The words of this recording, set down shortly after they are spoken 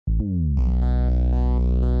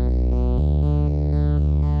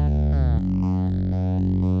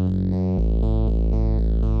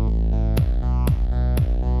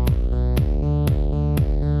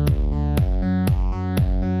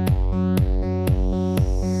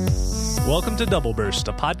Welcome to Double Burst,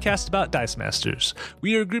 a podcast about Dice Masters.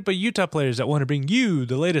 We are a group of Utah players that want to bring you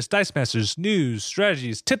the latest Dice Masters news,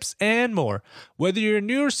 strategies, tips, and more. Whether you're a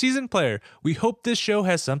new or seasoned player, we hope this show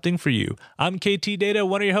has something for you. I'm KT Data,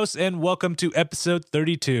 one of your hosts, and welcome to episode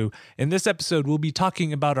 32. In this episode, we'll be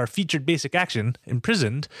talking about our featured basic action,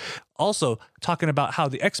 Imprisoned, also talking about how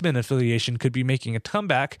the X-Men affiliation could be making a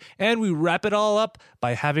comeback, and we wrap it all up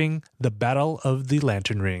by having the Battle of the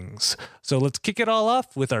Lantern Rings. So let's kick it all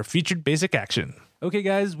off with our featured basic action. Okay,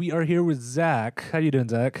 guys, we are here with Zach. How you doing,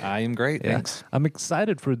 Zach? I am great, thanks. I'm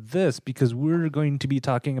excited for this because we're going to be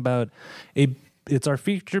talking about it's our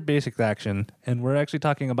featured basic action, and we're actually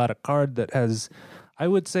talking about a card that has, I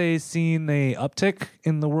would say, seen a uptick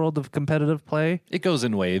in the world of competitive play. It goes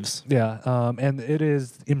in waves. Yeah, and it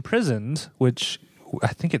is Imprisoned, which I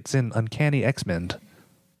think it's in Uncanny X-Men,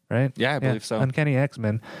 right? Yeah, I believe so. Uncanny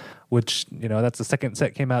X-Men, which, that's the second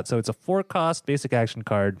set came out. So it's a 4-cost basic action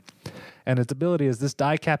card, and its ability is this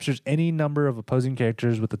die captures any number of opposing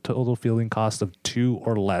characters with a total fielding cost of 2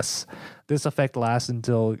 or less. This effect lasts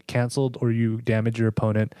until canceled or you damage your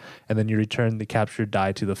opponent, and then you return the captured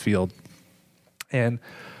die to the field. And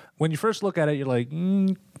when you first look at it, you're like,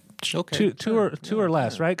 okay, two or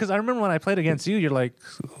less, right? Because I remember when I played against you, you're like,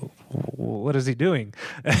 what is he doing?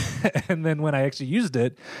 And then when I actually used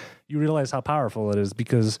it, you realize how powerful it is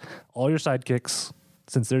because all your sidekicks,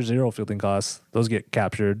 since there's 0 fielding costs, those get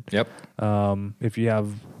captured. Yep. If you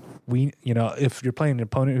have, if you're playing an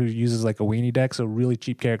opponent who uses like a weenie deck, so really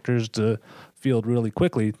cheap characters to field really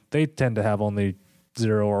quickly, they tend to have only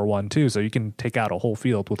 0 or 1 too, so you can take out a whole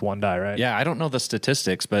field with 1 die, right? Yeah, I don't know the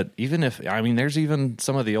statistics, but there's even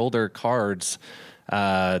some of the older cards,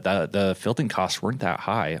 the fielding costs weren't that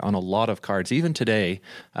high on a lot of cards. Even today,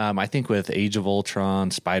 I think with Age of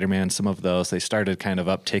Ultron, Spider-Man, some of those, they started kind of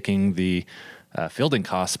upticking the fielding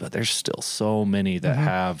costs, but there's still so many that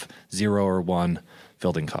have 0 or 1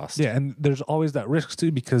 fielding costs. Yeah, and there's always that risk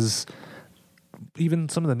too because even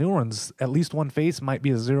some of the new ones, at least 1 face might be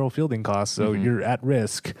a 0 fielding cost, so you're at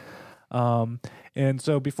risk. And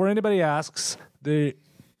so before anybody asks, the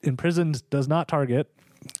Imprisoned does not target,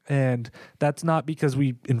 and that's not because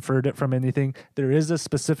we inferred it from anything. There is a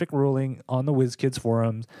specific ruling on the WizKids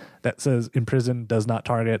forums that says Imprisoned does not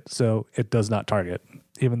target, so it does not target,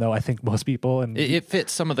 even though I think most people... and it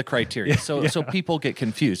fits some of the criteria. So people get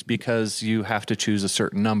confused because you have to choose a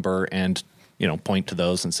certain number and point to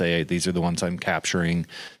those and say, hey, these are the ones I'm capturing.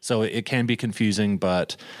 So it can be confusing,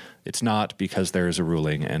 but it's not because there is a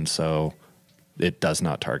ruling, and so it does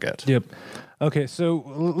not target. Yep. Okay, so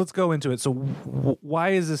let's go into it. So why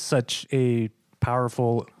is this such a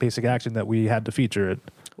powerful basic action that we had to feature it?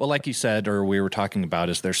 Well, like you said, or we were talking about,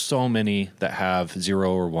 is there's so many that have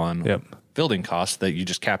 0 or 1 fielding costs that you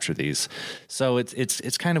just capture these. So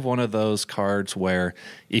it's kind of one of those cards where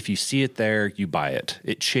if you see it there, you buy it.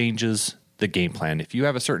 It changes the game plan. If you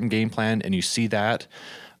have a certain game plan and you see that,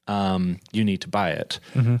 you need to buy it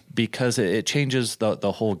because it changes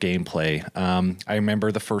the whole gameplay. I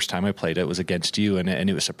remember the first time I played it was against you, and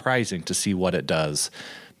it was surprising to see what it does.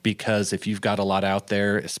 Because if you've got a lot out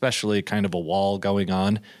there, especially kind of a wall going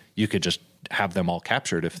on, you could just have them all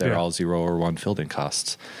captured if they're all 0 or 1 fielding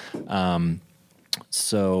costs.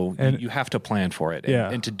 So you have to plan for it.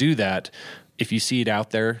 And to do that, if you see it out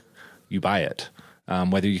there, you buy it.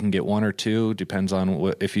 Whether you can get 1 or 2 depends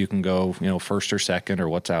on if you can go, first or second or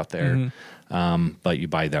what's out there. But you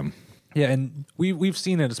buy them. Yeah, and we've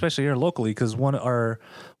seen it, especially here locally, because one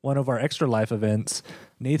of our Extra Life events,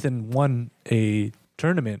 Nathan won a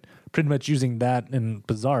tournament pretty much using that in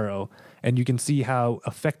Bizarro, and you can see how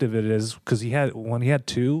effective it is because he had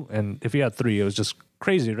 2, and if he had 3, it was just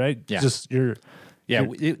crazy, right? Yeah.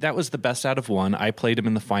 That was the best out of 1. I played him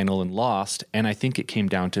in the final and lost, and I think it came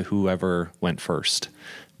down to whoever went first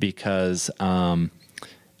because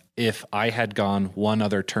if I had gone 1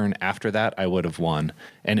 other turn after that, I would have won.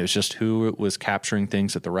 And it was just who was capturing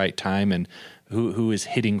things at the right time and who is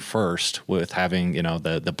hitting first with having,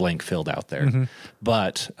 the blank filled out there.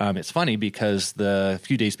 But it's funny because the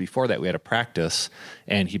few days before that, we had a practice,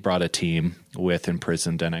 and he brought a team with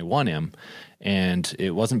Imprisoned, and I won him. And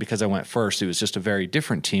it wasn't because I went first. It was just a very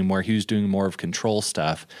different team where he was doing more of control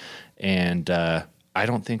stuff. And I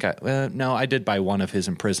don't think I did buy 1 of his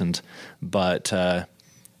Imprisoned, but I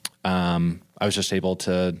was just able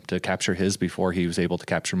to capture his before he was able to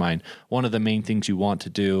capture mine. One of the main things you want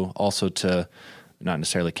to do also to not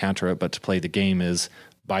necessarily counter it, but to play the game is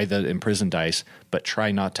buy the Imprisoned dice, but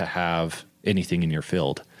try not to have anything in your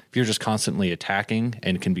field. If you're just constantly attacking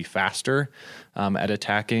and can be faster at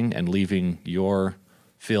attacking and leaving your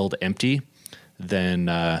field empty, then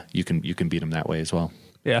you can beat them that way as well.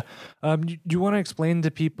 Yeah. Do you want to explain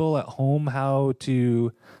to people at home how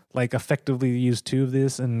to like effectively use two of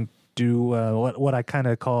this and do what I kind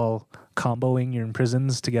of call comboing your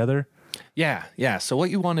imprisons together? Yeah. So what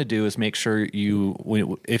you want to do is make sure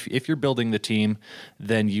if you're building the team,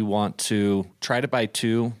 then you want to try to buy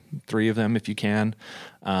 2, 3 of them if you can.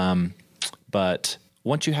 But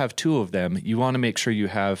once you have 2 of them, you want to make sure you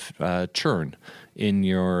have churn in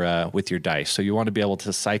your with your dice. So you want to be able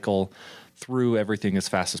to cycle through everything as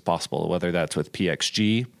fast as possible, whether that's with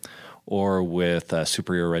PXG or with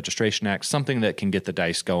Superior Registration Act, something that can get the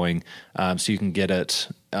dice going, so you can get it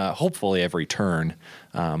hopefully every turn,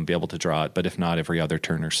 be able to draw it, but if not, every other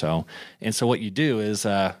turn or so. And so what you do is,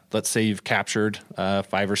 let's say you've captured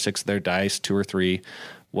 5 or 6 of their dice, 2 or 3,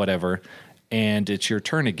 whatever, and it's your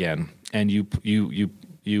turn again, and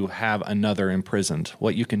you have another imprisoned.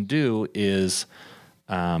 What you can do is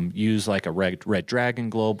use like a red dragon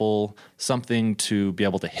global, something to be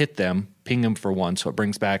able to hit them, ping them for 1, so it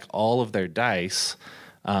brings back all of their dice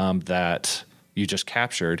that you just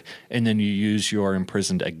captured, and then you use your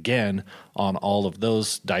imprisoned again on all of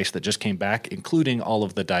those dice that just came back, including all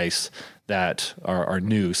of the dice that are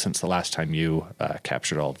new since the last time you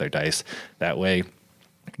captured all of their dice. That way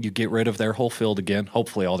you get rid of their whole field again,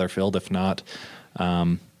 hopefully all their field, if not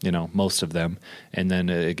most of them, and then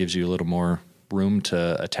it gives you a little more room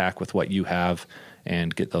to attack with what you have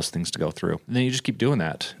and get those things to go through. And then you just keep doing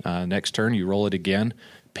that. Next turn, you roll it again,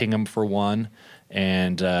 ping them for 1,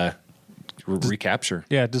 and recapture.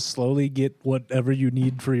 Yeah, just slowly get whatever you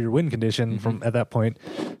need for your win condition from at that point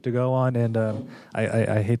to go on. And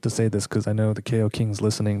I hate to say this because I know the KO King's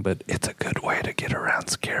listening, but it's a good way to get around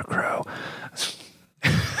Scarecrow.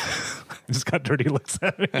 Just got dirty looks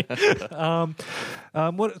at me.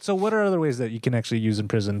 What are other ways that you can actually use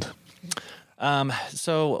imprisoned?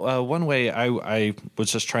 So one way I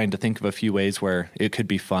was just trying to think of a few ways where it could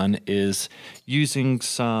be fun is using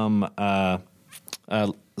some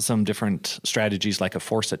different strategies like a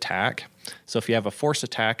force attack. So if you have a force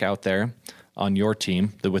attack out there on your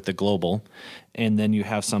team with the global, and then you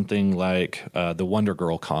have something like the Wonder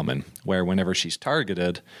Girl common, where whenever she's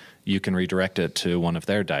targeted, you can redirect it to one of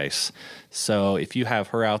their dice. So if you have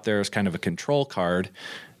her out there as kind of a control card,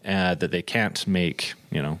 that they can't make,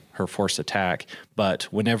 her force attack, but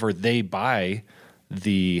whenever they buy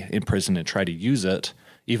the imprison and try to use it,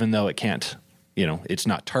 even though it can't, it's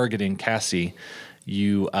not targeting Cassie,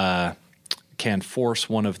 you can force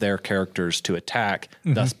one of their characters to attack,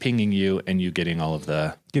 thus pinging you and you getting all of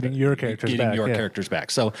the your characters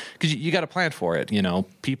back. So because you got to plan for it,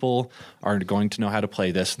 people are going to know how to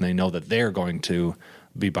play this, and they know that they're going to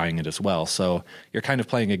be buying it as well. So you're kind of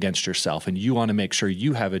playing against yourself, and you want to make sure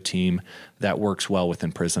you have a team that works well with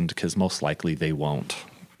imprisoned, because most likely they won't.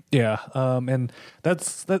 Yeah, and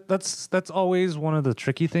that's always one of the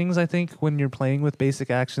tricky things, I think, when you're playing with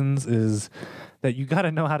basic actions, is that you got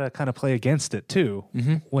to know how to kind of play against it too.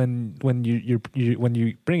 When you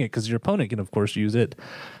bring it, because your opponent can of course use it.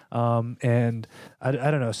 And I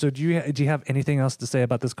don't know. So do you have anything else to say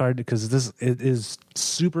about this card? Because it is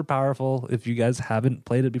super powerful. If you guys haven't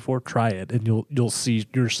played it before, try it, and you'll see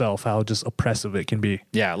yourself how just oppressive it can be.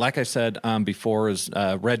 Yeah, like I said before, is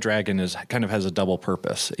Red Dragon has a double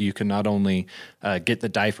purpose. You can not only get the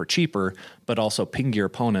die for cheaper, but also ping your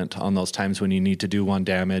opponent on those times when you need to do 1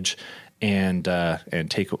 damage. And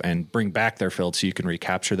bring back their field so you can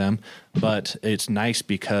recapture them. But it's nice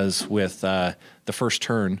because with the first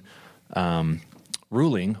turn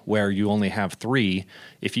ruling, where you only have 3,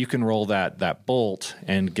 if you can roll that bolt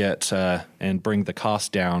and get and bring the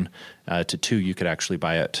cost down to 2, you could actually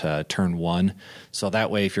buy it turn 1. So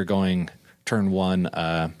that way, if you're going turn 1,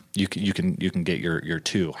 you can get your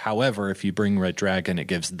 2. However, if you bring Red Dragon, it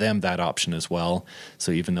gives them that option as well.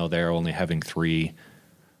 So even though they're only having 3.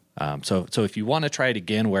 So if you want to try it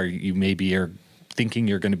again, where you maybe are thinking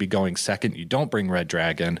you're going to be going second, you don't bring Red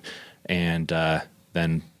Dragon, and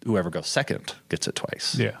then whoever goes second gets it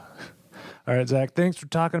twice. Yeah. All right, Zach, thanks for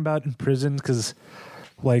talking about imprisoned, because,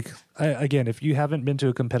 again, if you haven't been to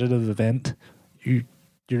a competitive event,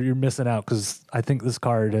 you're missing out, because I think this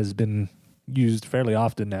card has been used fairly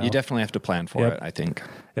often now. You definitely have to plan for it, I think.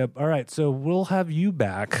 Yep. All right, so we'll have you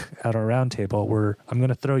back at our round table, where I'm going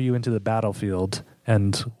to throw you into the battlefield,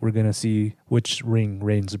 and we're going to see which ring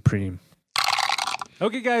reigns supreme.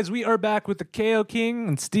 Okay, guys, we are back with the KO King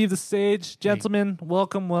and Steve the Sage. Gentlemen,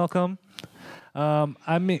 welcome.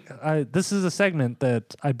 This is a segment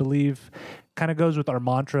that I believe kind of goes with our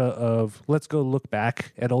mantra of let's go look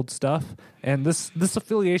back at old stuff. And this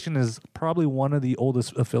affiliation is probably one of the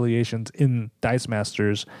oldest affiliations in Dice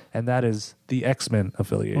Masters, and that is the X-Men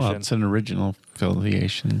affiliation. Well, it's an original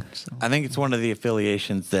affiliation. So. I think it's one of the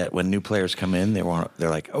affiliations that when new players come in, they're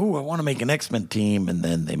like, oh, I want to make an X-Men team, and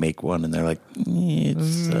then they make one, and they're like,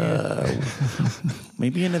 it's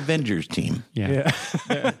maybe an Avengers team. Yeah.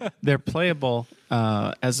 They're playable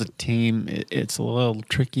as a team. It's a little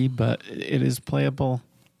tricky, but it is playable.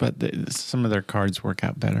 But some of their cards work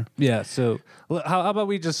out better. Yeah, so how about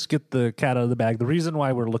we just get the cat out of the bag? The reason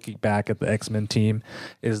why we're looking back at the X-Men team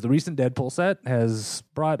is the recent Deadpool set has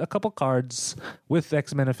brought a couple cards with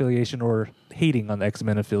X-Men affiliation or hating on the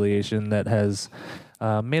X-Men affiliation that has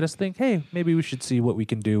made us think, hey, maybe we should see what we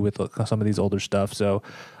can do with some of these older stuff. So,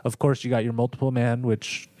 of course, you got your Multiple Man,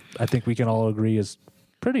 which I think we can all agree is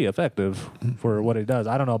pretty effective for what it does.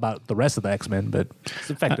 I don't know about the rest of the X-Men, but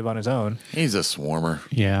it's effective on its own. He's a swarmer.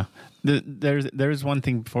 Yeah. There's one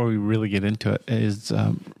thing before we really get into it is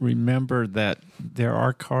remember that there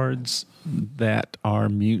are cards that are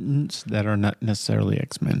mutants that are not necessarily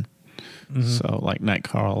X-Men. Mm-hmm. So like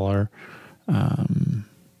Nightcrawler. Well,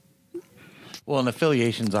 and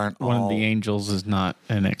affiliations aren't one all... of the Angels is not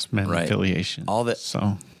an X-Men affiliation.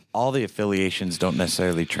 All the affiliations don't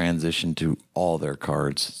necessarily transition to all their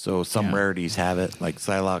cards. So some rarities have it. Like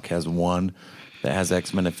Psylocke has one that has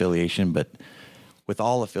X-Men affiliation, but with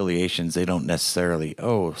all affiliations, they don't necessarily,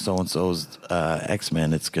 so-and-so's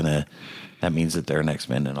X-Men, that means that they're an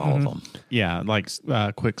X-Men in all of them. Yeah, like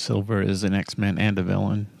Quicksilver is an X-Men and a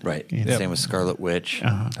villain. Right. Yep. Same with Scarlet Witch.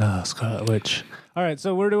 Scarlet Witch. All right,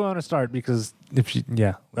 so where do we want to start? Because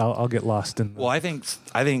I'll get lost in... Well, I think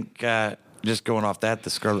just going off that, the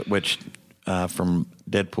Scarlet Witch from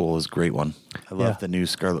Deadpool is a great one. I love the new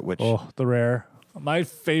Scarlet Witch. Oh, the rare. My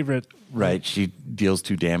favorite. Right. She deals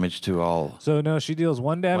 2 damage to all. So, no, she deals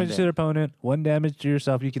 1 damage to their opponent, 1 damage to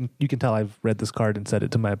yourself. You can tell I've read this card and said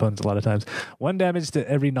it to my opponents a lot of times. 1 damage to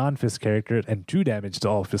every non-Fist character and 2 damage to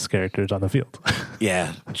all Fist characters on the field.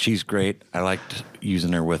 Yeah, she's great. I liked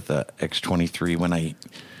using her with X-23 when I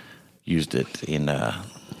used it in... I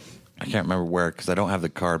can't remember where because I don't have the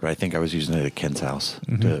card, but I think I was using it at Ken's house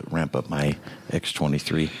to ramp up my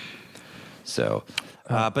X-23. So,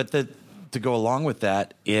 but to go along with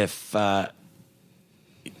that, if, as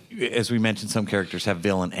we mentioned, some characters have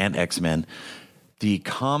villain and X-Men, the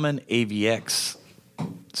common AVX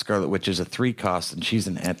Scarlet Witch is a 3-cost, and she's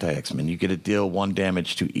an anti-X-Men. You get to deal 1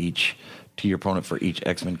 damage to your opponent for each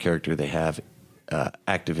X-Men character they have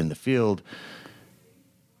active in the field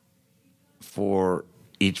for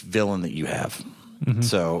each villain that you have. Mm-hmm.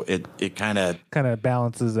 So it kind of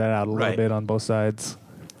balances that out a little bit on both sides.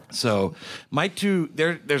 So my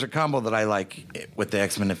there's a combo that I like with the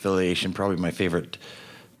X-Men affiliation, probably my favorite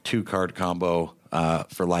 2-card combo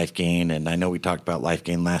for Life Gain. And I know we talked about Life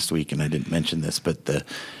Gain last week and I didn't mention this, but the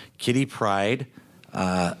Kitty Pryde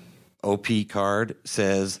OP card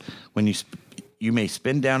says when you may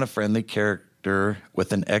spin down a friendly character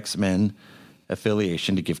with an X-Men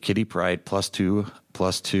affiliation to give Kitty Pryde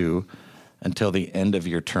 +2/+2 until the end of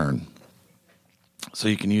your turn. So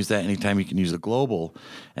you can use that anytime. You can use a global.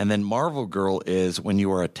 And then Marvel Girl is when you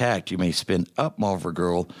are attacked, you may spin up Marvel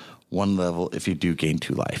Girl 1 level if you do gain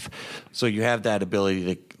 2 life. So you have that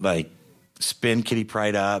ability to spin Kitty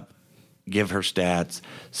Pryde up, give her stats,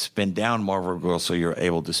 spin down Marvel Girl so you're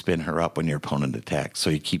able to spin her up when your opponent attacks. So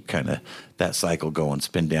you keep kind of that cycle going,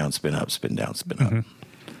 spin down, spin up, spin down, spin up.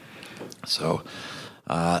 So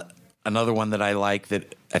another one that I like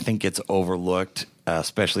that I think gets overlooked,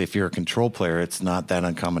 especially if you're a control player, it's not that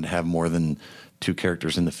uncommon to have more than 2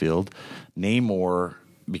 characters in the field. Namor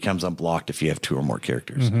becomes unblocked if you have 2 or more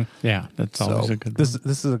characters. Mm-hmm. Yeah, that's always a good one.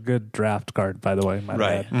 This is a good draft card, by the way,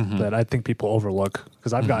 that I think people overlook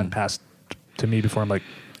because I've gotten passed to me before. I'm like,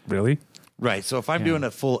 really? Right. So if I'm doing a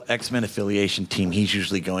full X-Men affiliation team, he's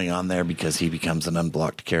usually going on there because he becomes an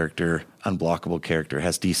unblockable character,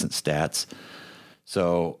 has decent stats.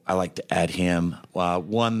 So I like to add him.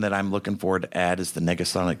 One that I'm looking forward to add is the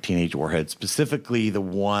Negasonic Teenage Warhead, specifically the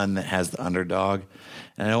one that has the Underdog.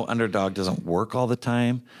 And I know Underdog doesn't work all the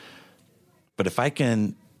time, but if I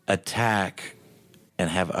can attack and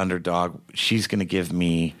have Underdog, she's going to give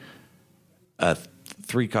me a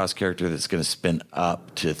 3-cost character that's going to spin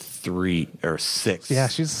up to 3 or 6. Yeah,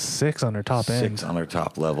 she's 6 on her top end. 6 on her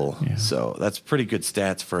top level. Yeah. So that's pretty good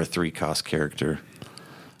stats for a 3-cost character.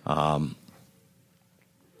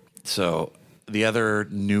 So the other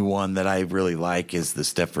new one that I really like is the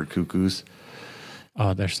Stepford Cuckoos.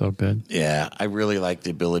 Oh, they're so good. Yeah, I really like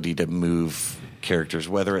the ability to move characters,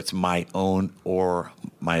 whether it's my own or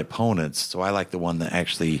my opponent's. So I like the one that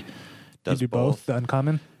actually does do both. The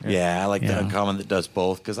uncommon. Yeah, I like the Yeah. uncommon that does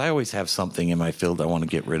both because I always have something in my field I want to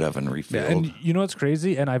get rid of and refill. And you know what's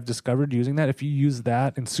crazy? And I've discovered using that. If you use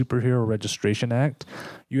that in Superhero Registration Act,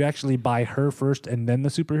 you actually buy her first and then the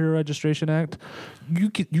Superhero Registration Act.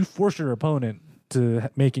 You force your opponent to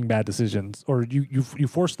making bad decisions, or you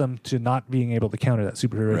force them to not being able to counter that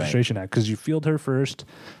Superhero Registration Act because you field her first.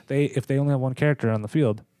 If they only have one character on the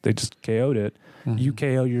field, they just KO'd it. You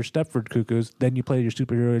KO your Stepford Cuckoos, then you play your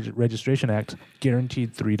Superhero Registration Act,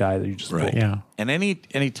 guaranteed 3 die that you just roll. Yeah. And any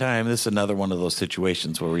time, this is another one of those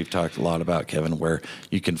situations where we've talked a lot about, Kevin, where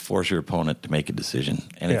you can force your opponent to make a decision,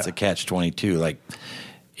 and it's a catch-22. Like,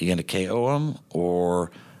 you going to KO him or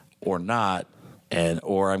not,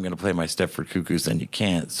 or I'm going to play my Stepford Cuckoos, then you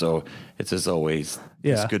can't. So it's as always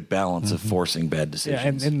this good balance of forcing bad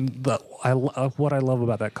decisions. Yeah, and what I love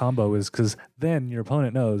about that combo is because then your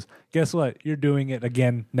opponent knows, guess what? You're doing it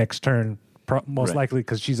again next turn, most likely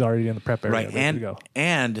because she's already in the prep area. Right, ready to go.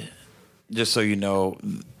 and just so you know,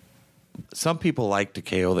 some people like to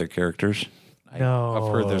KO their characters. No.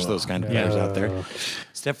 I've heard there's those kind of players out there.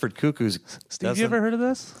 Stepford Cuckoos. Steve, you ever heard of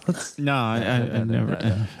this? No, I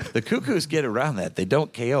never. The Cuckoos get around that. They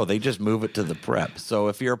don't KO. They just move it to the prep. So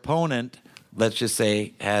if your opponent, let's just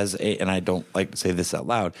say, has and I don't like to say this out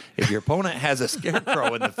loud, if your opponent has a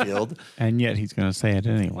Scarecrow in the field. And yet he's going to say it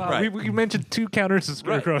anyway. Wow, Right. we mentioned 2 counters to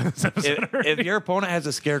Scarecrow in this episode. If your opponent has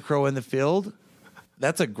a Scarecrow in the field,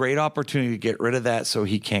 that's a great opportunity to get rid of that so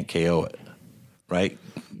he can't KO it. Right?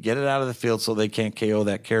 Get it out of the field so they can't KO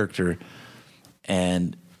that character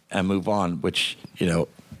and move on, which,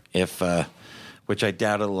 which I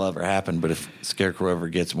doubt it'll ever happen, but if Scarecrow ever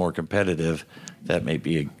gets more competitive, that may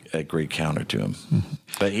be a great counter to him.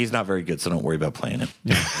 But he's not very good, so don't worry about playing him.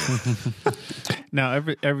 Now,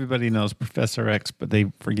 everybody knows Professor X, but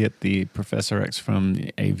they forget the Professor X from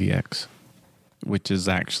the AVX, which is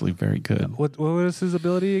actually very good. What was his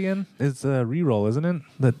ability again? It's a reroll, isn't it?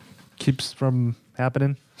 That keeps from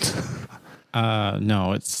happening.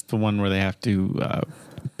 No, it's the one where they have to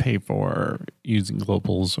pay for using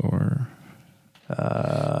globals or...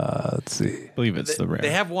 Let's see. I believe it's the rare. They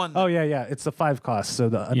have one. Oh, yeah. It's the 5 cost. So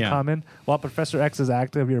the uncommon. While Professor X is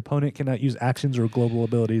active, your opponent cannot use actions or global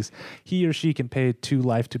abilities. He or she can pay 2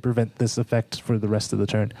 life to prevent this effect for the rest of the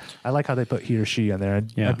turn. I like how they put he or she on there.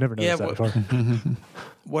 I've never noticed that before.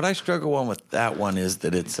 What I struggle on with that one is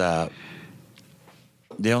that it's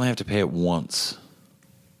they only have to pay it once.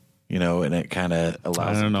 And it kind of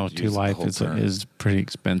allows. I don't know. them to 2 use it the life whole turn. is pretty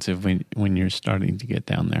expensive when you're starting to get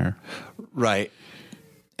down there. Right.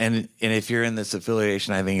 And if you're in this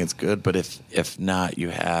affiliation, I think it's good. But if not, you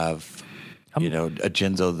have a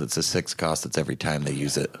Jinzo that's a 6 cost. That's every time they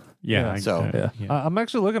use it. Yeah. So I'm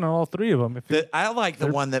actually looking at all 3 of them. I like the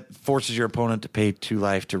one that forces your opponent to pay 2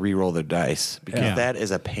 life to re-roll their dice because that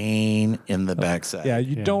is a pain in the backside. Yeah,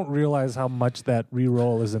 you don't realize how much that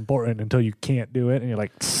re-roll is important until you can't do it, and you're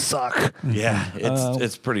like, suck. Yeah,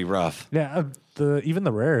 it's pretty rough. Yeah, even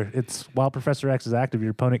the rare, it's while Professor X is active,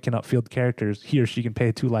 your opponent cannot field characters. He or she can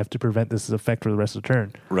pay 2 life to prevent this effect for the rest of the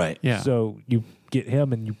turn. Right. Yeah. So you get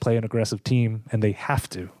him and you play an aggressive team, and they have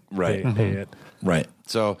to pay it. Right.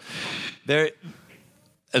 So there,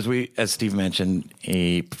 as Steve mentioned,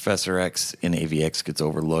 a Professor X in AVX gets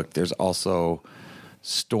overlooked. There's also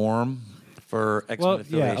Storm for X-Men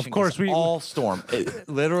affiliation. of course. All Storm.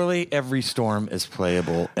 Literally every Storm is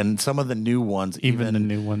playable, and some of the new ones, Even the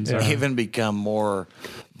new ones are. even become more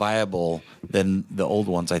viable than the old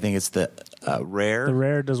ones. I think it's the rare. The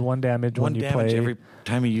rare does 1 damage one when you damage play. every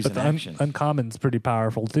time you use but an the action. uncommon's pretty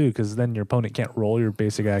powerful too, because then your opponent can't roll your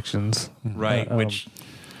basic actions. Right, which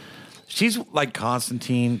she's like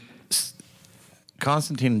Constantine.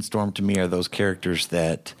 Constantine and Storm to me are those characters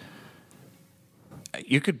that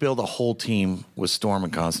you could build a whole team with Storm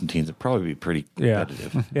and Constantine. It'd probably be pretty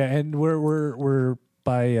competitive. Yeah, and we're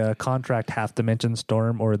by contract have to mention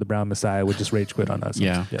Storm or the Brown Messiah would just rage quit on us.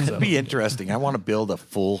 Yeah. so. It'd be interesting. I want to build a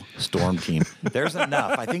full Storm team. There's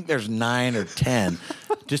enough. I think there's 9 or 10.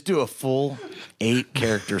 Just do a full 8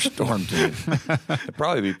 character Storm team. It'd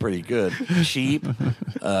probably be pretty good. Cheap.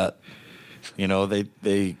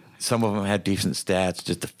 They some of them had decent stats.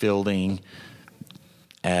 Just the fielding,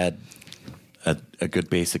 add a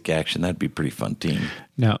good basic action. That'd be a pretty fun team.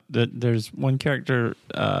 Now, there's one character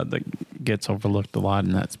that gets overlooked a lot,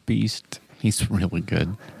 and that's Beast. He's really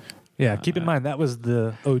good. Yeah, keep in mind that was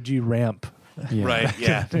the OG ramp. Yeah. Right?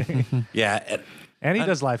 Yeah. Yeah. And he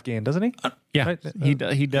does life gain, doesn't he? Yeah, Right? he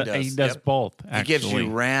does Yep. both. He Actually. gives you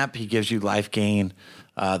ramp. He gives you life gain.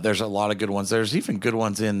 There's a lot of good ones. There's even good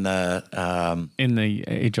ones in the in the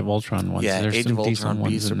Age of Ultron ones. yeah, There's Age some of decent Ultron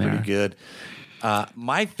ones beasts are in there. pretty good.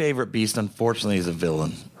 My favorite beast, unfortunately, is a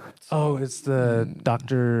villain. Oh, it's the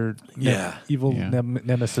Doctor Yeah. Evil Yeah.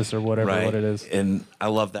 Nemesis or whatever right. what it is. And I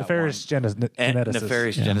love that Nefarious one. And Genesis.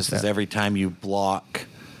 Nefarious Genesis. Every time you block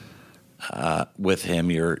with him,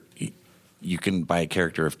 you can buy a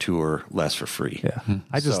character of 2 or less for free. Yeah,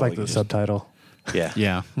 I just So like you the just- subtitle. Yeah.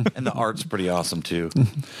 Yeah. And the art's pretty awesome too.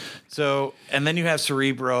 So, and then you have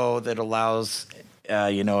Cerebro that allows,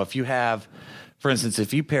 if you have, for instance,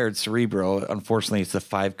 if you paired Cerebro, unfortunately, it's the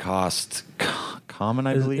 5 cost common,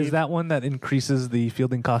 I believe. Is that one that increases the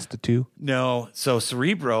fielding cost to 2? No. So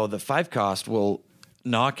Cerebro, the 5 cost, will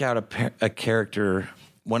knock out a character,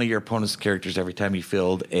 one of your opponent's characters, every time you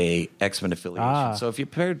field a X-Men affiliation. Ah. So if you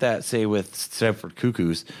paired that, say, with Stepford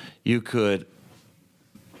Cuckoos, you could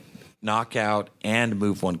knock out and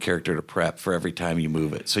move 1 character to prep for every time you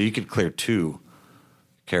move it. So you could clear 2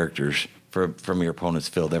 characters from your opponent's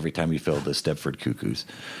field every time you field the Stepford Cuckoos,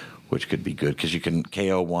 which could be good because you can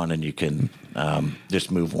KO 1 and you can just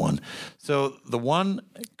move 1. So the one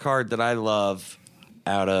card that I love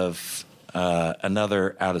out of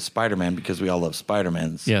Spider-Man, because we all love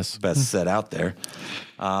Spider-Man's Yes. best set out there.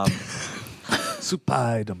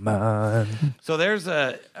 Spider-Man. So there's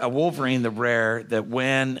a Wolverine, the rare, that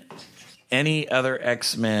when any other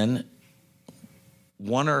X-Men,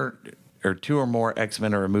 1 or 2 or more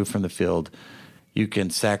X-Men are removed from the field, you can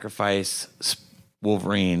sacrifice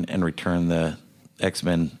Wolverine and return the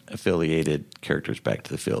X-Men affiliated characters back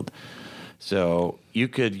to the field. So you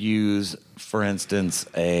could use, for instance,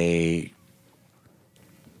 I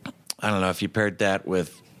don't know, if you paired that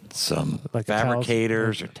with some Like a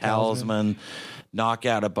fabricators or talisman. talisman, knock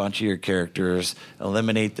out a bunch of your characters,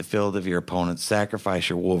 eliminate the field of your opponent, sacrifice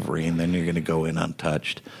your Wolverine, then you're going to go in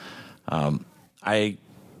untouched. I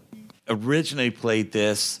originally played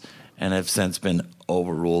this and have since been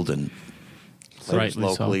overruled, and players Rightly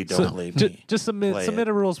so. locally don't leave me. Just play submit it.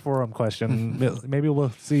 a rules forum question. Maybe we'll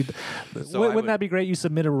see. So I Wouldn't that be great? You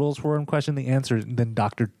submit a rules forum question, the answer, and then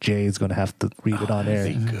Dr. J is going to have to read it on air.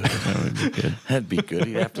 That'd be good. That would be good. That'd be good.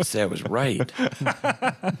 He'd have to say I was right.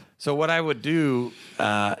 So what I would do,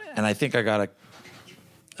 and I think I got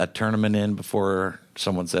a tournament in before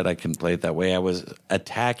someone said I can play it that way. I was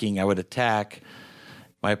attacking. I would attack.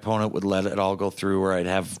 My opponent would let it all go through, or I'd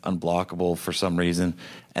have unblockable for some reason,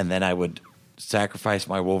 and then I would sacrifice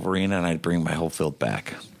my Wolverine and I'd bring my whole field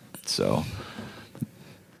back. So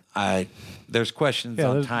there's questions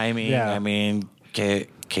on there's- timing. yeah. I mean,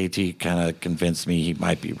 KT kind of convinced me he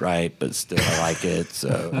might be right, but still I like it.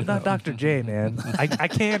 So I'm not Dr. J, man. I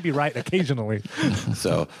can be right occasionally.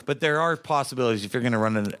 but there are possibilities. If you're going to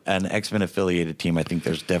run an X-Men affiliated team, I think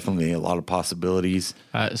there's definitely a lot of possibilities.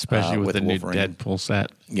 Especially with the Wolverine. new Deadpool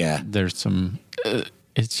set. Yeah. There's some.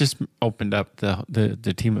 It's just opened up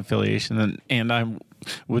the team affiliation, and I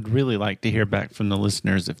would really like to hear back from the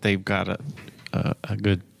listeners if they've got a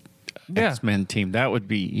good Yeah. X-Men team. That would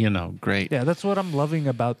be great. Yeah, that's what I'm loving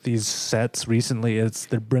about these sets recently. Is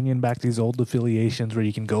they're bringing back these old affiliations where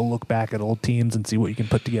you can go look back at old teams and see what you can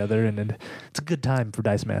put together, and it's a good time for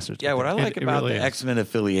Dice Masters. Yeah, what I like It about really the is. X-Men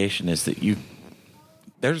affiliation is that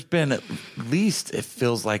there's been at least, it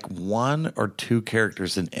feels like, 1 or 2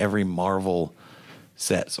 characters in every Marvel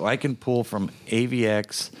set. So I can pull from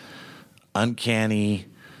AVX, Uncanny,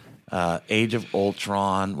 Age of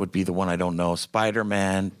Ultron would be the one I don't know,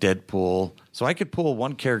 Spider-Man, Deadpool. So I could pull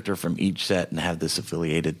 1 character from each set and have this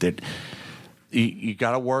affiliated. That you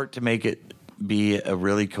got to work to make it be a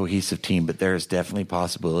really cohesive team, but there's definitely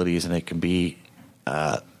possibilities, and it can be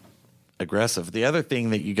aggressive. The other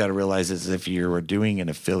thing that you got to realize is if you're doing an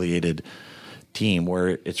affiliated team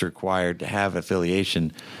where it's required to have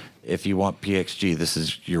affiliation, if you want PXG, this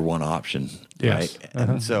is your one option, Yes. right?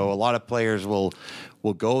 And so a lot of players will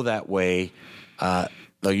go that way.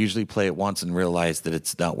 They'll usually play it once and realize that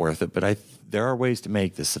it's not worth it. But there are ways to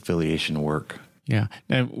make this affiliation work. Yeah,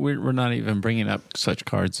 and we're not even bringing up such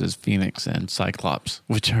cards as Phoenix and Cyclops,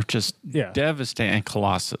 which are just devastating, and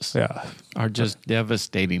Colossus. Yeah. Are just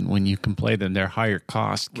devastating when you can play them. They're higher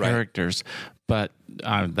cost Right. characters, but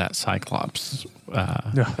that Cyclops.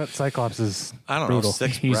 No, that Cyclops is I don't brutal. know,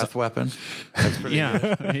 6 He's- breath weapon. That's pretty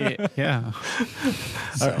good. Yeah.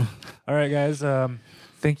 All right, guys.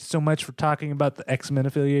 Thank you so much for talking about the X-Men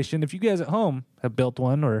affiliation. If you guys at home have built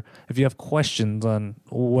one, or if you have questions on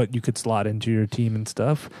what you could slot into your team and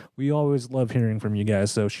stuff, we always love hearing from you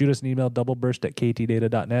guys. So shoot us an email,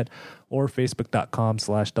 doubleburst@ktdata.net or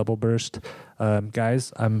facebook.com/doubleburst.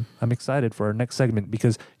 Guys, I'm excited for our next segment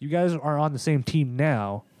because you guys are on the same team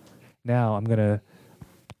now. Now I'm going to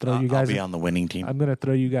throw you guys I'll be on the winning team. I'm going to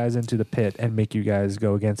throw you guys into the pit and make you guys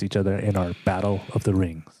go against each other in our Battle of the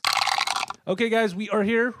Rings. Okay, guys, we are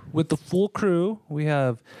here with the full crew. We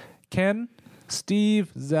have Ken,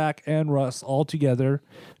 Steve, Zach, and Russ all together.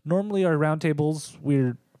 Normally, our roundtables,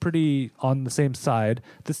 we're pretty on the same side.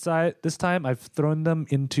 This time, I've thrown them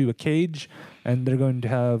into a cage, and they're going to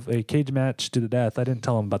have a cage match to the death. I didn't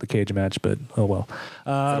tell them about the cage match, but oh well.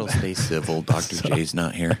 It'll stay civil. Dr. J's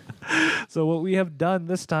not here. So what we have done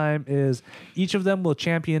this time is each of them will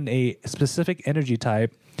champion a specific energy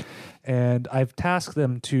type, and I've tasked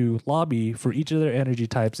them to lobby for each of their energy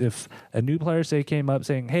types. If a new player came up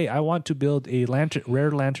saying, "Hey, I want to build a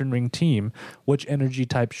rare lantern ring team, which energy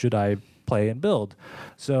type should I play and build?"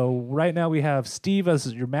 So right now we have Steve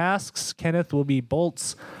as your masks, Kenneth will be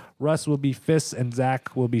bolts, Russ will be fists, and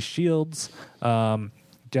Zach will be shields.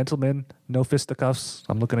 Gentlemen, no fisticuffs.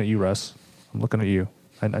 I'm looking at you, Russ. I'm looking at you.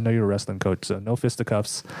 I know you're a wrestling coach, so no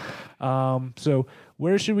fisticuffs. So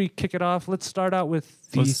where should we kick it off? Let's start out with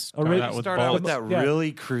Start out with that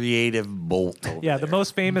really creative bolt. The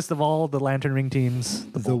most famous of all the lantern ring teams.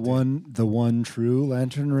 The one true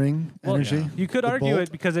lantern ring energy. You could argue bolt.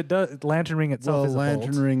 it because it does. Lantern ring itself is a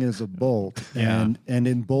lantern bolt. ring is a bolt, Yeah. and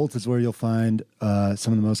in bolt is where you'll find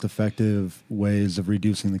some of the most effective ways of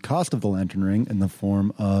reducing the cost of the lantern ring in the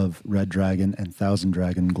form of Red Dragon and Thousand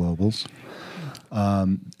Dragon globals.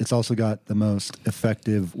 It's also got the most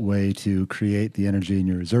effective way to create the energy in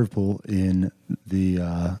your reserve pool in the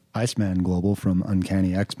Iceman global from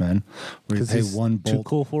Uncanny X-Men, where you pay he's one too bolt.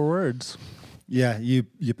 cool for words. Yeah, you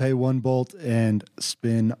pay one bolt and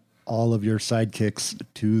spin all of your sidekicks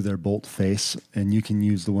to their bolt face, and you can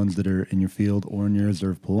use the ones that are in your field or in your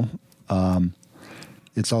reserve pool.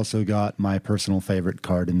 It's also got my personal favorite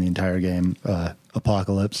card in the entire game,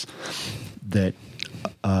 Apocalypse, that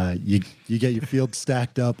you get your field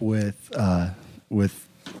stacked up with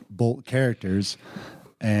bolt characters,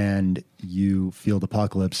 and you field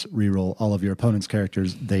Apocalypse, reroll all of your opponent's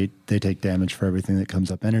characters. They take damage for everything that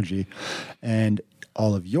comes up energy, and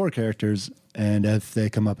all of your characters. And if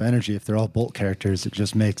they come up energy, if they're all bolt characters, it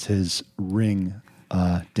just makes his ring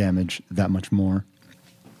damage that much more.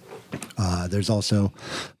 There's also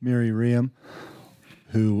Miri Riem,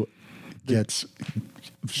 who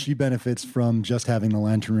she benefits from just having the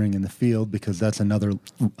lantern ring in the field because that's another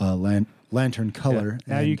lantern color.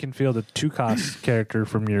 Yeah. Now you can field a 2-cost character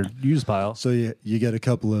from your use pile. So you get a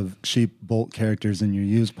couple of cheap bolt characters in your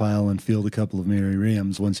use pile and field a couple of Miri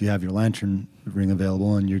Riems once you have your lantern ring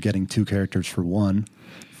available, and you're getting 2 characters for 1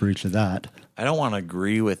 for each of that. I don't want to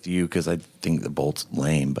agree with you because I think the bolt's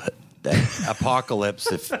lame, but that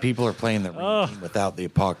Apocalypse, if people are playing the ring team without the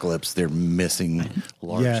Apocalypse, they're missing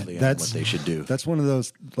largely on what they should do. That's one of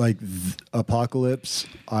those, like, Apocalypse,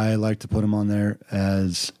 I like to put him on there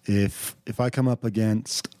as if I come up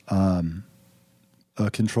against a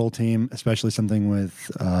control team, especially something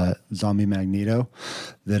with Zombie Magneto,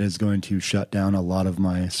 that is going to shut down a lot of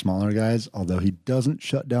my smaller guys, although he doesn't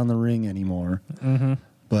shut down the ring anymore. Mm-hmm.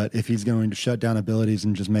 But if he's going to shut down abilities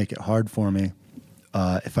and just make it hard for me,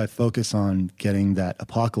 if I focus on getting that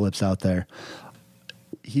Apocalypse out there,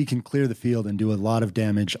 he can clear the field and do a lot of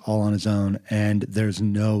damage all on his own, and there's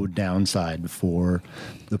no downside for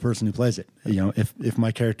the person who plays it. You know, if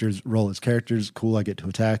my characters roll as characters, cool, I get to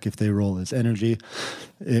attack. If they roll as energy,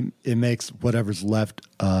 it makes whatever's left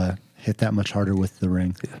hit that much harder with the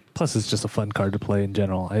ring. Yeah. Plus, it's just a fun card to play in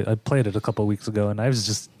general. I played it a couple of weeks ago, and I was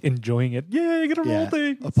just enjoying it. Yay, I get to roll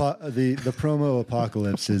things. The promo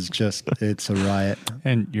Apocalypse is just, it's a riot.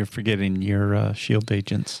 And you're forgetting your shield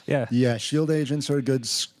agents. Yeah. Shield agents are a good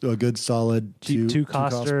solid two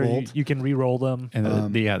cost bolt. You can re-roll them. And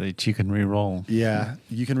that you can re-roll. Yeah,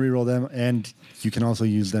 you can re-roll them, and you can also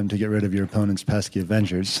use them to get rid of your opponent's pesky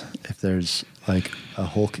Avengers if there's like a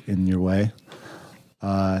Hulk in your way.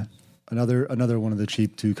 Another one of the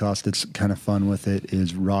cheap 2-cost that's kind of fun with it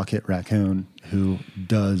is Rocket Raccoon, who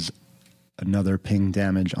does another ping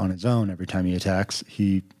damage on his own every time he attacks.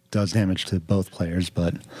 He does damage to both players,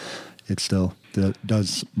 but it still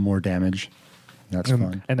does more damage. That's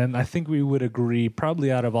fun. And then I think we would agree,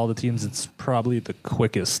 probably out of all the teams, it's probably the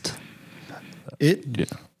quickest. It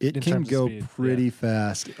can go pretty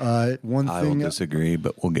fast. I will disagree,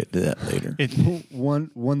 but we'll get to that later.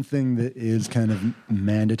 One thing that is kind of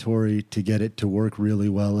mandatory to get it to work really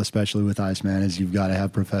well, especially with Iceman, is you've got to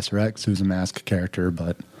have Professor X, who's a masked character,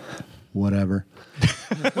 but whatever.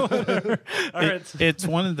 It's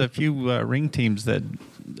one of the few lantern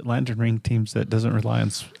ring teams that doesn't rely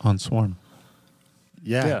on Swarm.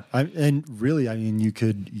 Yeah. You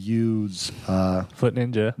could use Foot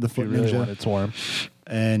Ninja. The Foot if you really Ninja. wanted Swarm.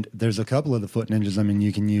 And there's a couple of the Foot Ninjas. I mean,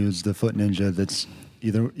 you can use the Foot Ninja that's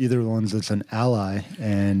either ones that's an ally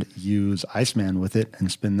and use Iceman with it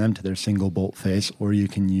and spin them to their single bolt face, or you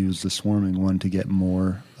can use the swarming one to get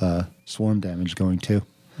more swarm damage going too.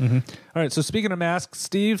 All right. So speaking of masks,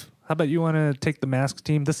 Steve, how about you want to take the mask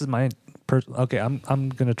team? This is my okay. I'm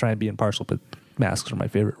gonna try and be impartial, but masks are my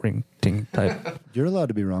favorite ring team type. You're allowed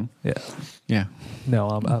to be wrong. Yeah. Yeah. No,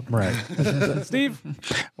 I'm right. Steve,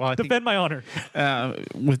 Well, I defend my honor.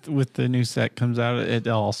 with the new set comes out, it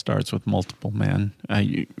all starts with multiple men.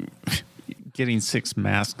 Getting 6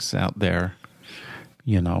 masks out there,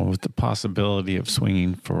 with the possibility of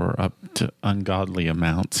swinging for up to ungodly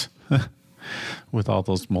amounts with all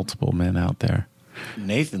those multiple men out there.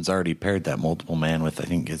 Nathan's already paired that multiple man with, I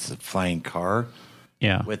think it's a flying car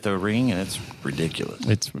Yeah. with a ring, and it's ridiculous.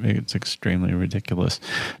 It's extremely ridiculous.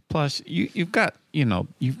 Plus, you've got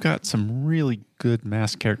some really good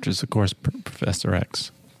mask characters. Of course, Professor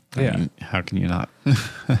X. I Yeah. mean, how can you not?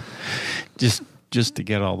 just to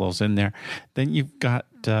get all those in there. Then you've got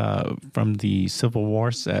from the Civil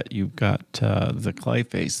War set, you've got the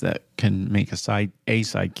Clayface that can make a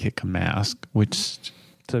sidekick a mask. Which,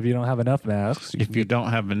 So if you don't have enough masks, if you don't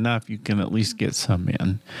have enough, you can at least get some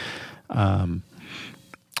in.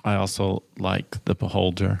 I also like the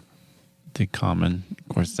Beholder, the common.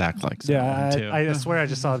 Of course, Zach likes that one too. I swear I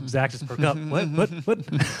just saw Zach just perk up. What?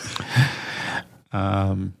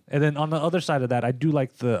 And then on the other side of that, I do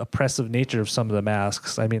like the oppressive nature of some of the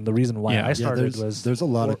masks. I mean, the reason why Yeah. I started there's a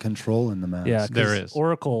lot of control in the mask. yeah, 'cause There is.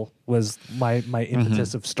 Oracle was my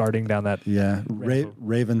impetus of starting down that. Yeah,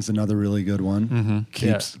 Raven's another really good one.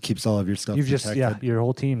 Keeps all of your stuff You've just protected. your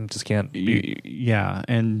whole team just can't. Be, Yeah,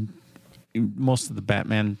 and most of the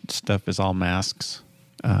Batman stuff is all masks.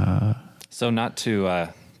 So not to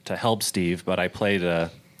help Steve, but I played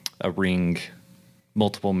a ring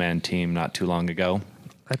multiple man team not too long ago.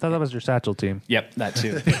 I thought that was your satchel team. Yep, that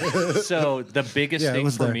too. So the biggest Yeah, it thing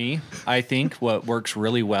was for there. me, I think what works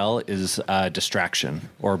really well is distraction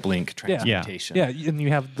or blink transmutation. Yeah, and you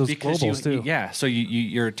have those globals too. Yeah, so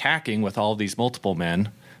you're attacking with all these multiple men.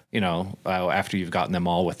 After you've gotten them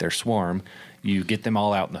all with their swarm, you get them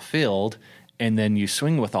all out in the field, and then you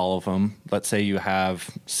swing with all of them. Let's say you have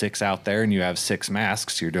 6 out there, and you have 6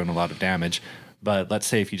 masks. You're doing a lot of damage. But let's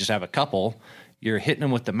say if you just have a couple, you're hitting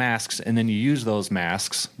them with the masks, and then you use those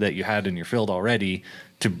masks that you had in your field already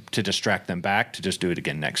to distract them back to just do it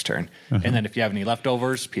again next turn. And then if you have any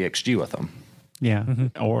leftovers, PXG with them. Yeah,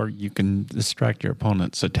 or you can distract your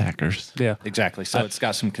opponent's attackers. Yeah. Exactly. So it's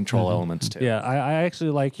got some control elements too. Yeah, I actually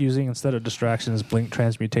like using, instead of distractions, blink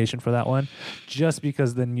transmutation for that one, just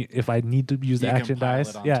because then if I need to use the You can action pile dice,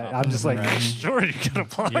 it on yeah, top I'm of just it, like, right? sure, you can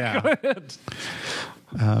apply. Yeah. Go ahead.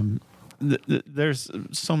 There's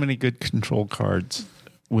so many good control cards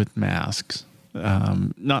with masks.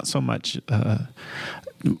 Not so much.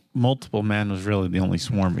 Multiple man was really the only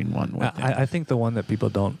swarming one with it. I think the one that people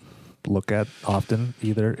don't look at often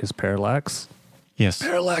either is Parallax. Yes.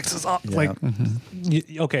 Parallax is off. Yeah. Like,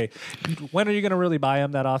 okay, when are you going to really buy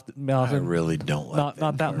him that often? I really don't like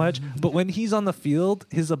Not that much. But when he's on the field,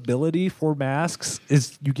 his ability for masks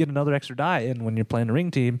is you get another extra die. And when you're playing a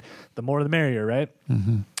ring team, the more the merrier, right?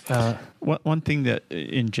 One thing that,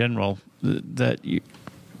 in general, that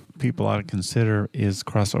people ought to consider is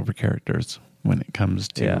crossover characters when it comes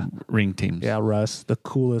to ring teams. Yeah, Russ, the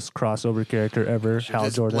coolest crossover character ever. Hal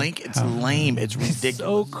This Jordan. blink, it's lame. It's ridiculous.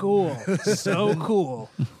 So cool. So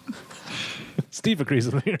cool. Steve agrees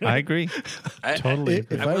with me. Right? I agree. Totally.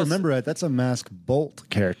 If I remember right, that's a mask bolt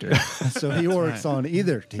character. So he works on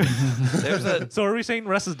either team. So are we saying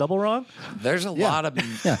Russ is double wrong? There's a lot of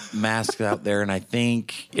masks out there, and I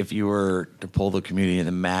think if you were to pull the community,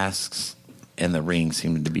 the masks and the ring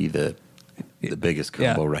seem to be the biggest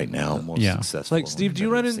combo right now, most successful. Like Steve, do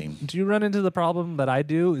you I've ever seen. run into the problem that I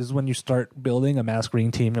do is when you start building a mask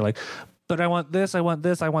ring team, you're like, but I want this, I want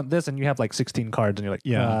this, I want this, and you have like 16 cards, and you're like,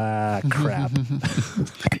 crap.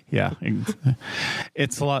 Yeah.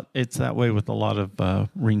 It's a lot. It's that way with a lot of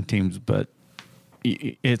ring teams, but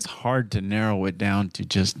it's hard to narrow it down to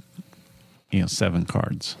just 7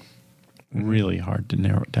 cards. Really hard to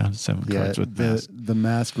narrow it down to 7 cards with masks. The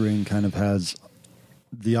mask ring kind of has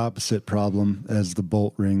the opposite problem as the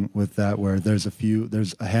bolt ring with that, where there's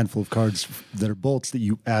a handful of cards that are bolts that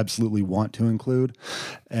you absolutely want to include,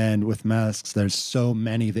 and with masks there's so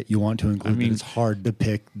many that you want to include that it's hard to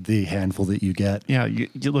pick the handful that you get. Yeah, you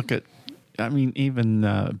look at,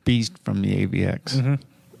 even Beast from the AVX.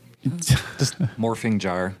 Just Morphing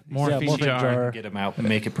jar. morphing jar. Get them out and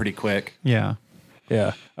make it pretty quick. Yeah.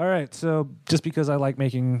 Yeah. All right. So just because I like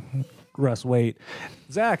making Russ wait,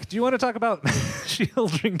 Zach, do you want to talk about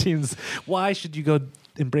shield ring teams? Why should you go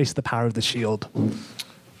embrace the power of the shield?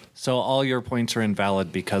 So all your points are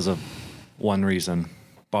invalid because of one reason.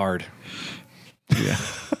 Bard.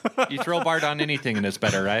 You throw Bard on anything and it's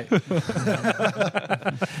better, right?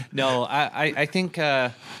 No, I think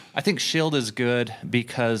Shield is good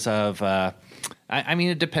because of. I mean,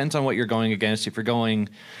 it depends on what you're going against. If you're going,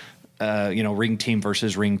 ring team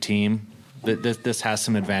versus ring team, this has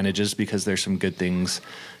some advantages because there's some good things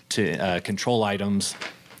to control items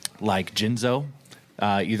like Jinzo,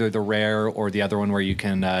 either the rare or the other one where you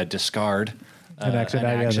can discard An action,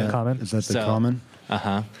 uncommon. Is that the common?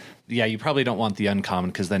 Yeah, you probably don't want the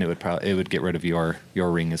uncommon because then it would get rid of your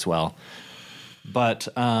ring as well. But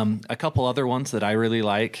a couple other ones that I really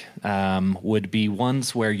like would be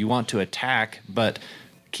ones where you want to attack, but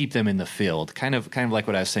keep them in the field. Kind of like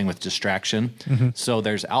what I was saying with distraction. Mm-hmm. So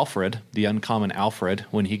there's Alfred, the uncommon Alfred.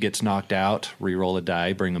 When he gets knocked out, re-roll a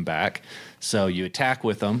die, bring him back. So you attack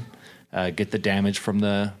with them, get the damage from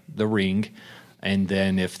the ring, and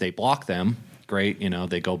then if they block them, great,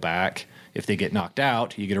 they go back. If they get knocked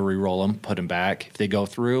out, you get to re-roll them, put them back. If they go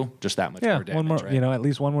through, just that much more damage. One more, right? at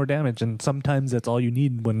least one more damage, and sometimes that's all you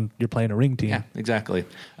need when you're playing a ring team. Yeah, exactly.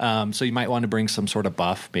 So you might want to bring some sort of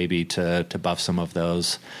buff, maybe to buff some of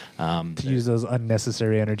those. To use those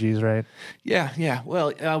unnecessary energies, right? Yeah.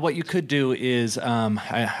 Well, what you could do is,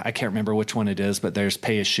 I can't remember which one it is, but there's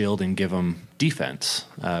pay a shield and give them defense,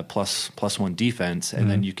 plus one defense, and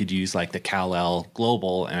then you could use like the Kal-El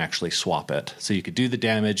global and actually swap it. So you could do the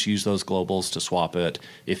damage, use those globals to swap it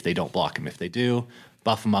if they don't block them. If they do,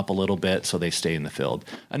 buff them up a little bit so they stay in the field.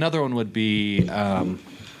 Another one would be...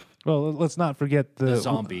 well, let's not forget the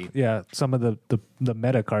zombie. Yeah, some of the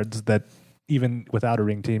meta cards that even without a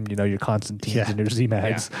ring team, your Constantines and your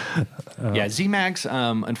Z-Mags. Yeah, Z-Mags,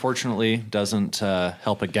 unfortunately, doesn't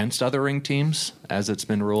help against other ring teams, as it's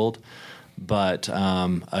been ruled. But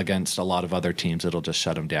against a lot of other teams, it'll just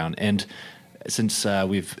shut them down. And since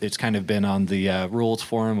it's kind of been on the rules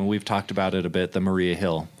forum, and we've talked about it a bit, the Maria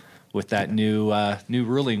Hill, with that new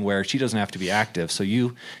ruling where she doesn't have to be active. So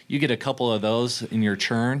you get a couple of those in your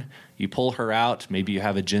churn. You pull her out. Maybe you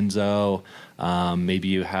have a Jinzo. Maybe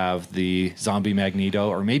you have the zombie Magneto,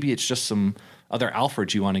 or maybe it's just some other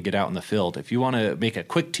Alfreds you want to get out in the field. If you want to make a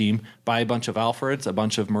quick team, buy a bunch of Alfreds, a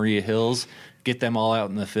bunch of Maria Hills, get them all out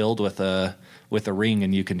in the field with a ring,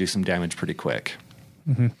 and you can do some damage pretty quick.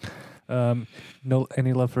 Mm-hmm. No,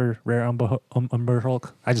 any love for rare Umber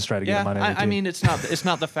Hulk? I just try to get him on every I mean, it's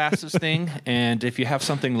not the fastest thing, and if you have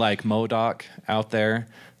something like MODOK out there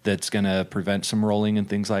that's going to prevent some rolling and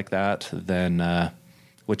things like that, then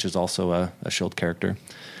which is also a shield character.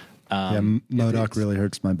 MODOK really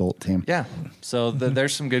hurts my Bolt team. Yeah, so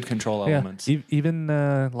there's some good control elements. Even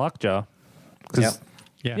Lockjaw.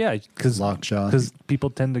 Yeah, because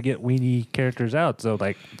people tend to get weenie characters out. So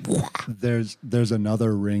there's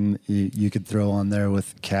another ring you could throw on there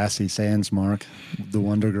with Cassie Sandsmark, the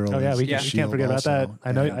Wonder Girl. Oh yeah, we can't forget about that.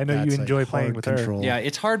 I know you enjoy playing with her. Yeah,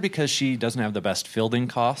 it's hard because she doesn't have the best fielding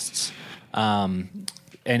costs.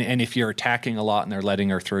 And if you're attacking a lot and they're letting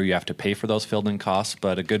her through, you have to pay for those fielding costs.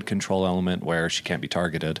 But a good control element where she can't be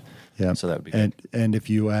targeted. Yeah, so that would be good. And if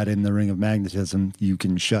you add in the Ring of Magnetism, you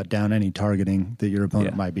can shut down any targeting that your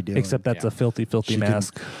opponent might be doing. Except that's a filthy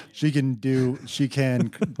mask. She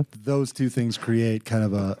can. Those two things create kind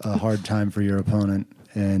of a hard time for your opponent.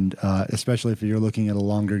 And especially if you're looking at a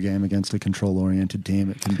longer game against a control-oriented team,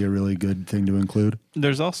 it can be a really good thing to include.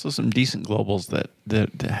 There's also some decent globals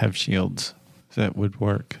that have shields that would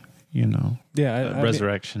work.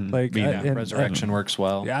 Resurrection. Resurrection works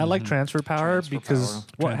well. Yeah, I like transfer power because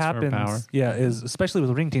what happens is, especially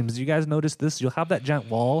with ring teams, you guys notice this? You'll have that giant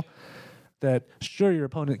wall that, sure, your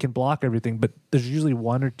opponent can block everything, but there's usually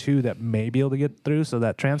one or two that may be able to get through, so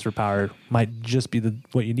that transfer power might just be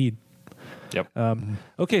what you need. Yep.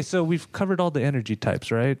 Okay, so we've covered all the energy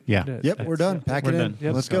types, right? Yeah. Yep, we're done. Pack it in.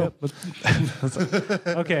 Yep, Let's go.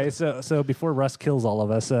 Okay, so before Russ kills all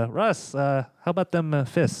of us, Russ, how about them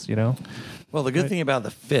fists, Well, the good thing about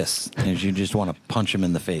the fists is you just want to punch him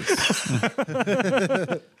in the face.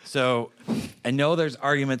 So I know there's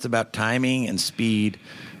arguments about timing and speed.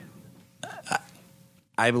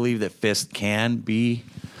 I believe that fist can be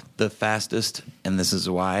the fastest, and this is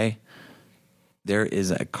why. There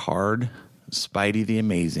is a card, Spidey the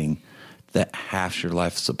Amazing, that halves your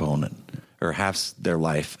life's opponent, or halves their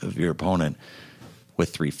life of your opponent with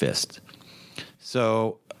 3 fists.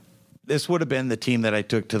 So this would have been the team that I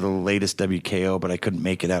took to the latest WKO, but I couldn't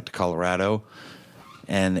make it out to Colorado.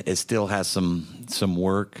 And it still has some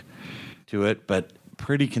work to it, but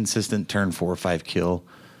pretty consistent turn 4 or 5 kill.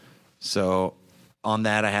 So on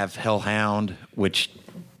that, I have Hellhound, which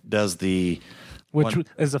does the... Which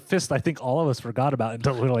is a fist I think all of us forgot about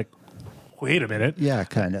until we were like, wait a minute. Yeah,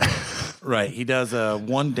 kind of. Right. He does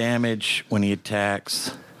 1 damage when he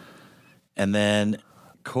attacks. and then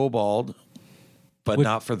Kobold, but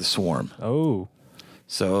not for the swarm. Oh,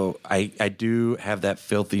 So I do have that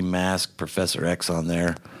filthy mask Professor X on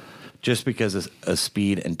there just because of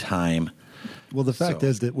speed and time. Well, the fact So-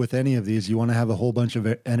 is that with any of these, you want to have a whole bunch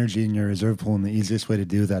of energy in your reserve pool, and the easiest way to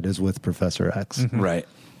do that is with Professor X. Right.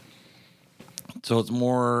 So it's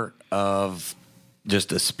more of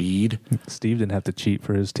just a speed. Steve didn't have to cheat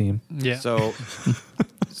for his team. Yeah. So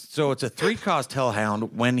it's a 3-cost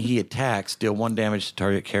Hellhound. When he attacks, deal 1 damage to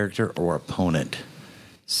target character or opponent.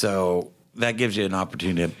 So that gives you an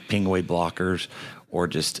opportunity to ping away blockers or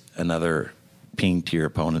just another ping to your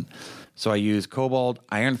opponent. So I use Kobold,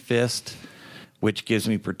 Iron Fist, which gives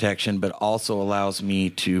me protection, but also allows me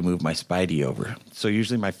to move my Spidey over. So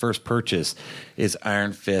usually my first purchase is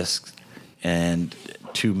Iron Fist and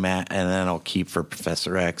 2 and then I'll keep for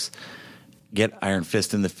Professor X. Get Iron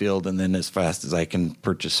Fist in the field, and then as fast as I can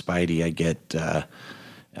purchase Spidey, I get.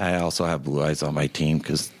 I also have Blue Eyes on my team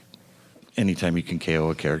because anytime you can KO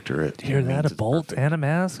a character, it Hear that? means A it's bolt perfect. and a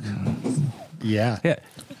mask? Yeah. Yeah.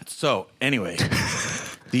 So anyway,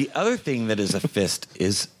 the other thing that is a fist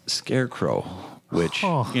is Scarecrow, which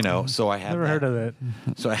so I have Never that. heard of it.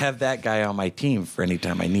 So I have that guy on my team for any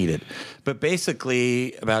time I need it. But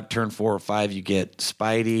basically, about turn 4 or 5, you get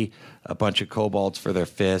Spidey, a bunch of Kobolds for their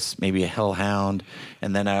fists, maybe a Hellhound,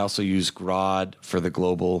 and then I also use Grodd for the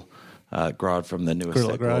global. Grodd from the newest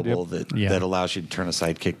set Grodd, global yep. that allows you to turn a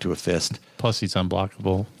sidekick to a fist. Plus, he's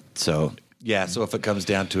unblockable. So, yeah, so if it comes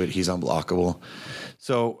down to it, he's unblockable.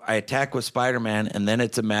 So I attack with Spider-Man, and then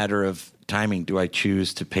it's a matter of timing. Do I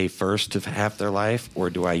choose to pay first to half their life, or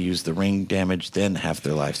do I use the ring damage, then half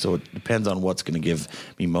their life? So it depends on what's going to give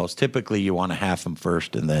me most. Typically, you want to half them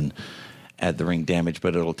first and then add the ring damage,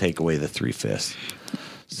 but it'll take away the 3 fists.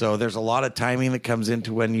 So there's a lot of timing that comes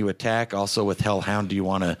into when you attack. Also with Hellhound, do you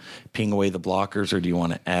want to ping away the blockers, or do you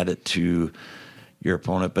want to add it to your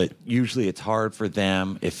opponent? But usually it's hard for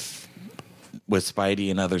them with Spidey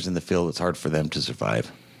and others in the field, it's hard for them to survive.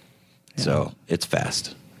 Yeah. So it's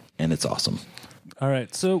fast and it's awesome. All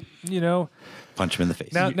right. So, Punch him in the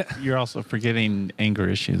face. now, You're also forgetting anger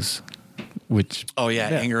issues, which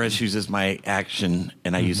Anger Issues is my action,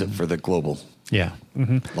 and I use it for the global. yeah.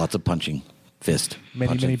 Lots of punching. Fist. many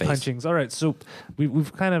punch in the face. punchings. All right. So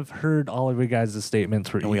we've kind of heard all of your guys' statements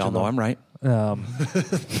for And we each all of know them. I'm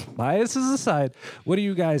right. Biases aside, what do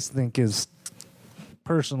you guys think is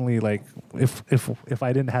personally, like, if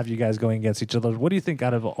I didn't have you guys going against each other, what do you think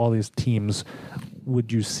out of all these teams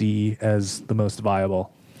would you see as the most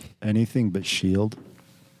viable? Anything but shield.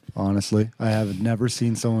 Honestly, I have never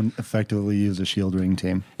seen someone effectively use a shield ring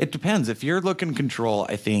team. It depends. If you're looking control,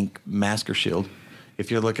 I think Mask or Shield. If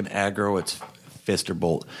you're looking aggro, it's Fist or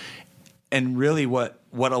Bolt. And really what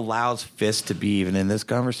allows Fist to be even in this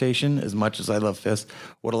conversation, as much as I love Fist,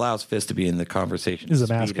 what allows Fist to be in the conversation Is a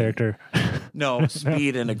mask character. No,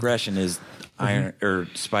 speed and aggression is Iron or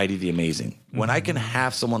Spidey the Amazing. When I can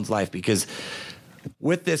half someone's life, because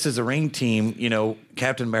with this as a ring team,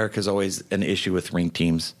 Captain America is always an issue with ring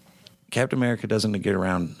teams. Captain America doesn't get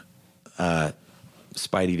around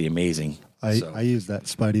Spidey the Amazing. I used that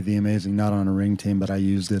Spidey the Amazing not on a ring team, but I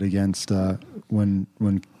used it against when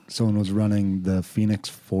someone was running the Phoenix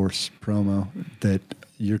Force promo that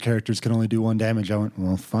your characters can only do 1 damage. I went,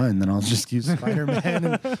 well, fine, then I'll just use Spider-Man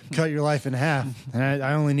and cut your life in half. And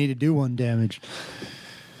I only need to do 1 damage.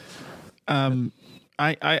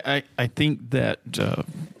 I think that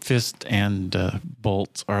Fist and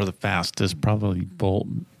Bolts are the fastest, probably Bolt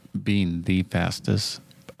being the fastest.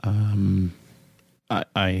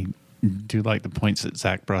 I do like the points that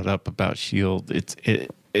Zach brought up about Shield.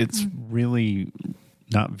 It's really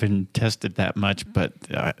not been tested that much, but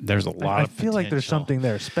there's a lot I of feel like there's potential. something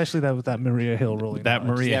there, especially that with that Maria Hill ruling. That out.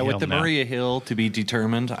 Maria Yeah, with Hill the now. Maria Hill to be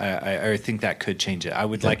determined, I think that could change it. I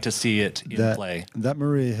would like to see it in play. That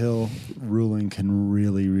Maria Hill ruling can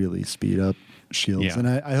really, really speed up shields. Yeah. And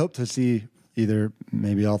I hope to see either,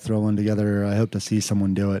 maybe I'll throw one together, or I hope to see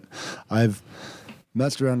someone do it. I've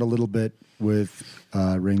messed around a little bit with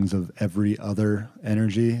rings of every other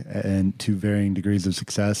energy and to varying degrees of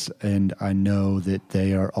success, and I know that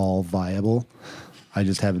they are all viable. I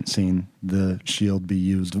just haven't seen the shield be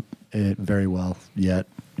used very well yet.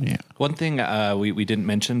 Yeah. One thing we didn't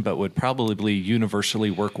mention, but would probably universally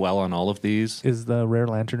work well on all of these, Is the rare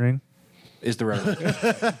lantern ring? is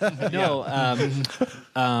the no.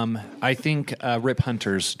 I think Rip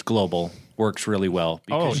Hunter's global works really well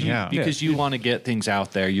because you want to get things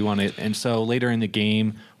out there. You want to, and so later in the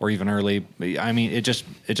game or even early, I mean, it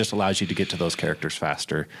just allows you to get to those characters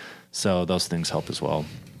faster. So those things help as well.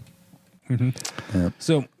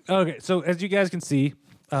 So, okay. So as you guys can see,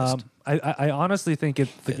 I honestly think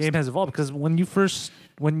the game has evolved because when you first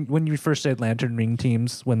said Lantern Ring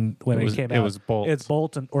teams when it came out, it was Bolt. It's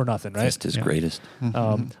Bolt or nothing, right? Fist is greatest.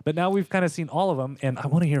 But now we've kind of seen all of them, and I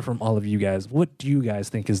want to hear from all of you guys. What do you guys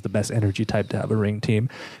think is the best energy type to have a ring team?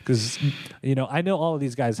 Because I know all of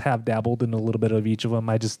these guys have dabbled in a little bit of each of them.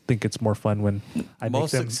 I just think it's more fun when I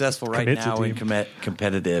Most make them successful right commit to now in team.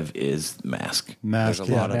 competitive is Mask. Mask, There's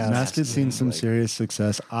a lot of Mask has seen some like- serious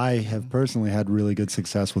success. I have personally had really good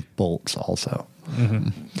success with bolts also.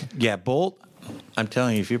 Yeah, Bolt. I'm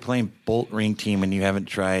telling you, if you're playing Bolt Ring Team and you haven't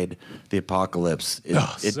tried the Apocalypse,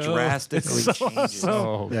 it drastically changes.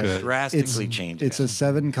 Oh, Yeah. good. Drastically changes. It's a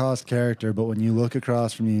 7-cost character, but when you look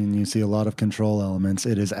across from you and you see a lot of control elements,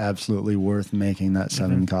 it is absolutely worth making that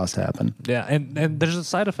 7-cost happen. Yeah, and there's a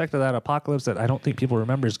side effect of that Apocalypse that I don't think people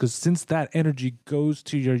remember is because since that energy goes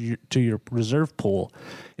to your reserve pool,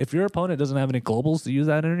 if your opponent doesn't have any globals to use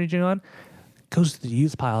that energy on, it goes to the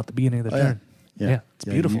use pile at the beginning of the turn. Yeah, it's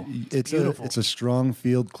beautiful. It's beautiful. it's a strong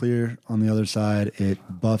field clear on the other side. It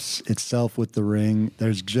buffs itself with the ring.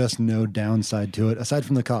 There's just no downside to it aside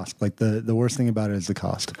from the cost. Like the worst thing about it is the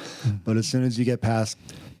cost. But as soon as you get past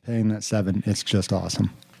paying that 7, it's just awesome.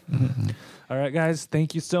 All right, guys,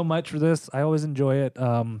 thank you so much for this. I always enjoy it.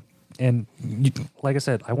 Like I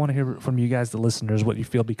said, I want to hear from you guys, the listeners, what you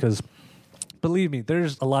feel, because believe me,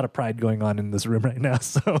 there's a lot of pride going on in this room right now.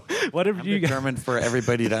 So whatever I'm you guys... determined for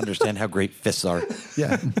everybody to understand how great fists are.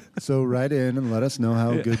 Yeah. So write in and let us know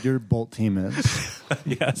how good your bolt team is.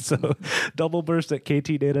 Yeah, so doubleburst at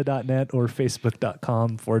ktdata.net or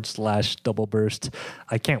facebook.com/doubleburst.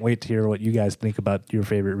 I can't wait to hear what you guys think about your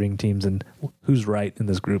favorite ring teams and who's right in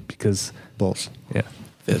this group because, Bolts. yeah.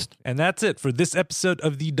 Fist. And that's it for this episode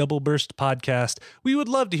of the Double Burst podcast. We would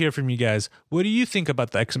love to hear from you guys. What do you think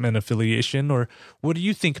about the X-Men affiliation, or what do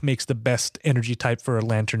you think makes the best energy type for a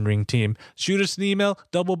Lantern Ring team? Shoot us an email,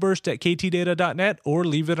 doubleburst at ktdata.net, or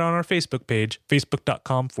leave it on our Facebook page,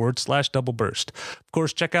 facebook.com/doubleburst. Of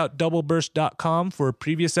course, check out doubleburst.com for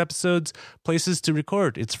previous episodes, places to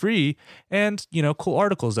record. It's free, and, cool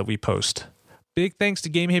articles that we post. Big thanks to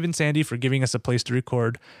Game Haven Sandy for giving us a place to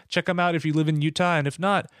record. Check them out if you live in Utah, and if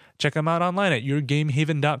not, check them out online at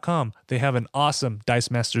yourgamehaven.com. They have an awesome Dice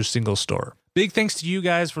Masters single store. Big thanks to you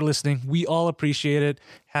guys for listening. We all appreciate it.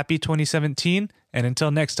 Happy 2017, and until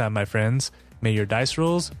next time, my friends, may your dice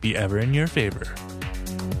rolls be ever in your favor.